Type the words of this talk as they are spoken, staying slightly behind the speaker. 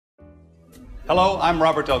Hello, I'm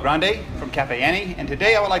Robert Del Grande from Cafe Annie, and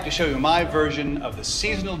today I would like to show you my version of the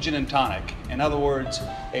seasonal gin and tonic. In other words,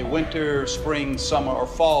 a winter, spring, summer, or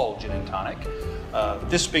fall gin and tonic.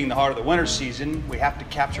 This being the heart of the winter season, we have to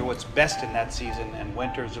capture what's best in that season, and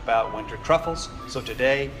winter is about winter truffles. So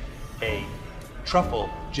today, a truffle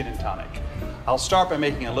gin and tonic. I'll start by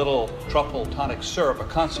making a little truffle tonic syrup, a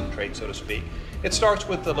concentrate, so to speak. It starts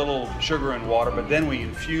with a little sugar and water, but then we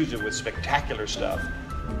infuse it with spectacular stuff.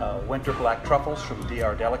 Winter black truffles from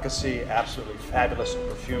DR Delicacy, absolutely fabulous in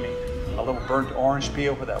perfuming. A little burnt orange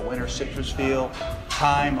peel for that winter citrus feel.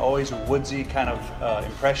 Thyme, always a woodsy kind of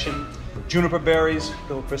impression. Juniper berries,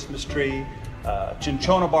 little Christmas tree.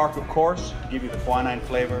 Cinchona bark, of course, to give you the quinine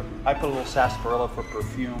flavor. I put a little sarsaparilla for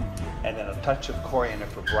perfume, and then a touch of coriander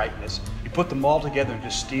for brightness. You put them all together and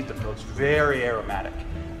just steep them so it's very aromatic.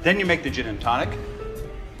 Then you make the gin and tonic.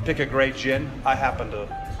 Pick a great gin. I happen to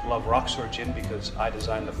love Roxor Gin because I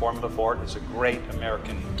designed the formula for it. It's a great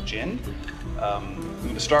American gin. I'm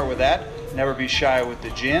going to start with that. Never be shy with the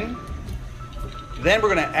gin. Then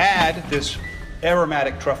we're going to add this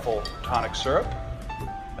aromatic truffle tonic syrup.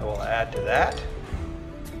 I will add to that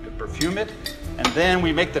to perfume it. And then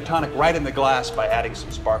we make the tonic right in the glass by adding some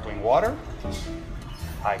sparkling water.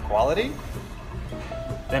 High quality.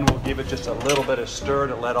 Then we'll give it just a little bit of stir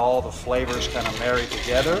to let all the flavors kind of marry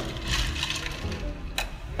together.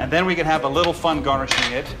 And then we can have a little fun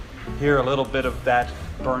garnishing it. Here, a little bit of that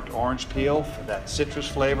burnt orange peel for that citrus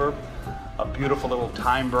flavor. A beautiful little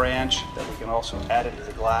thyme branch that we can also add into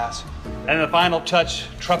the glass. And the final touch,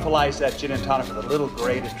 truffleize that gin and tonic with a little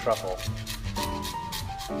grated truffle.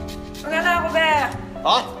 Voilà, Robert.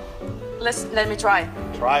 Ah! Let me try.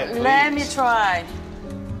 Try it, please. Let me try.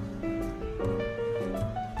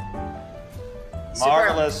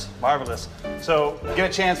 Marvelous, marvelous. So, get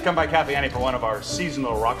a chance, come by Cafe Annie for one of our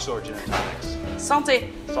seasonal Roxor gin and tonics.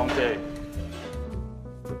 Santé. Santé.